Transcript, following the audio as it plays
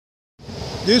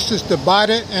This is the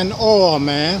Body and Oil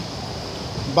Man,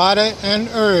 Body and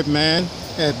Herb Man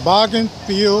at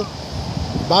Bougainville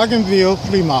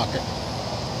Flea Market.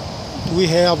 We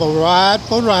have a wide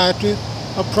variety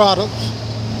of products.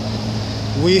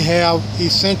 We have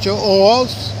essential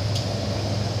oils.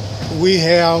 We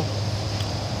have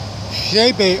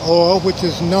shea oil, which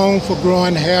is known for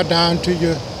growing hair down to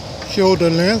your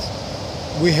shoulder length.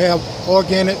 We have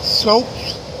organic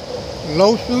soaps,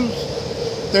 lotions,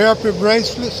 therapy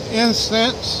bracelets,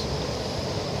 incense,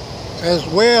 as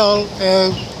well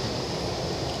as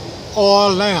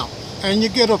oil lamps. And you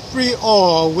get a free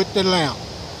oil with the lamp.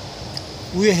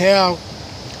 We have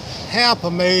hair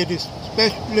pomade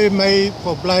especially made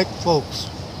for black folks.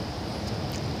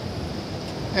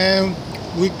 And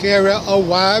we carry a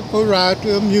wide variety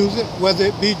of music, whether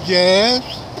it be jazz,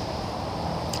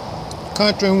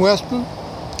 country and western,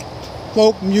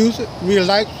 folk music,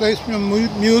 relaxation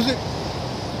music,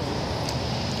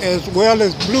 as well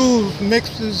as blues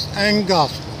mixes and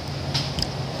gospel.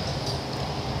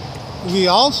 We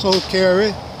also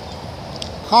carry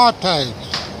car tags.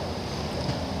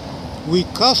 We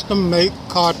custom make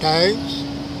car tags.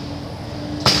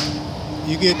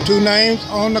 You get 2 names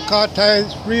on the car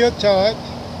tags free of charge.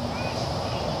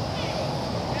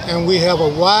 And we have a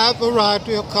wide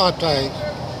variety of car tags,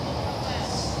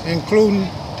 including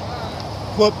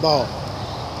football.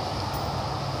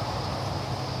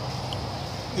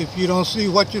 If you don't see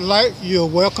what you like, you're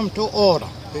welcome to order.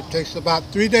 It takes about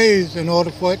 3 days in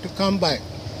order for it to come back.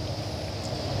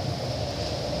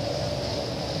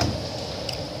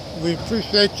 We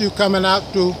appreciate you coming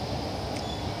out to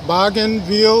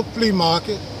Bougainville Flea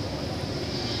Market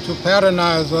to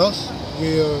patronize us.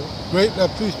 We are greatly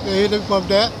appreciative of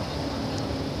that.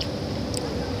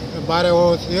 The body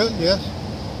oils here, yes,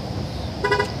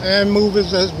 and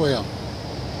movies as well.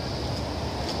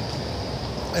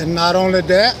 And not only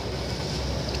that,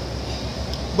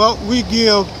 but we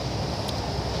give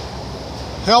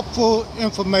helpful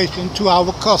information to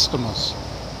our customers,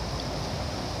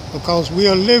 because we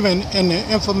are living in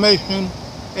the information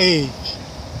age.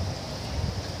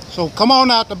 So come on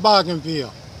out to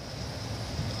Bougainville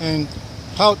and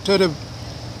talk to the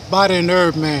Body and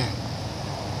Herb Man.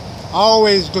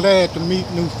 Always glad to meet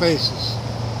new faces.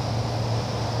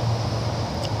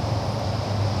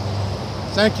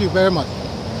 Thank you very much.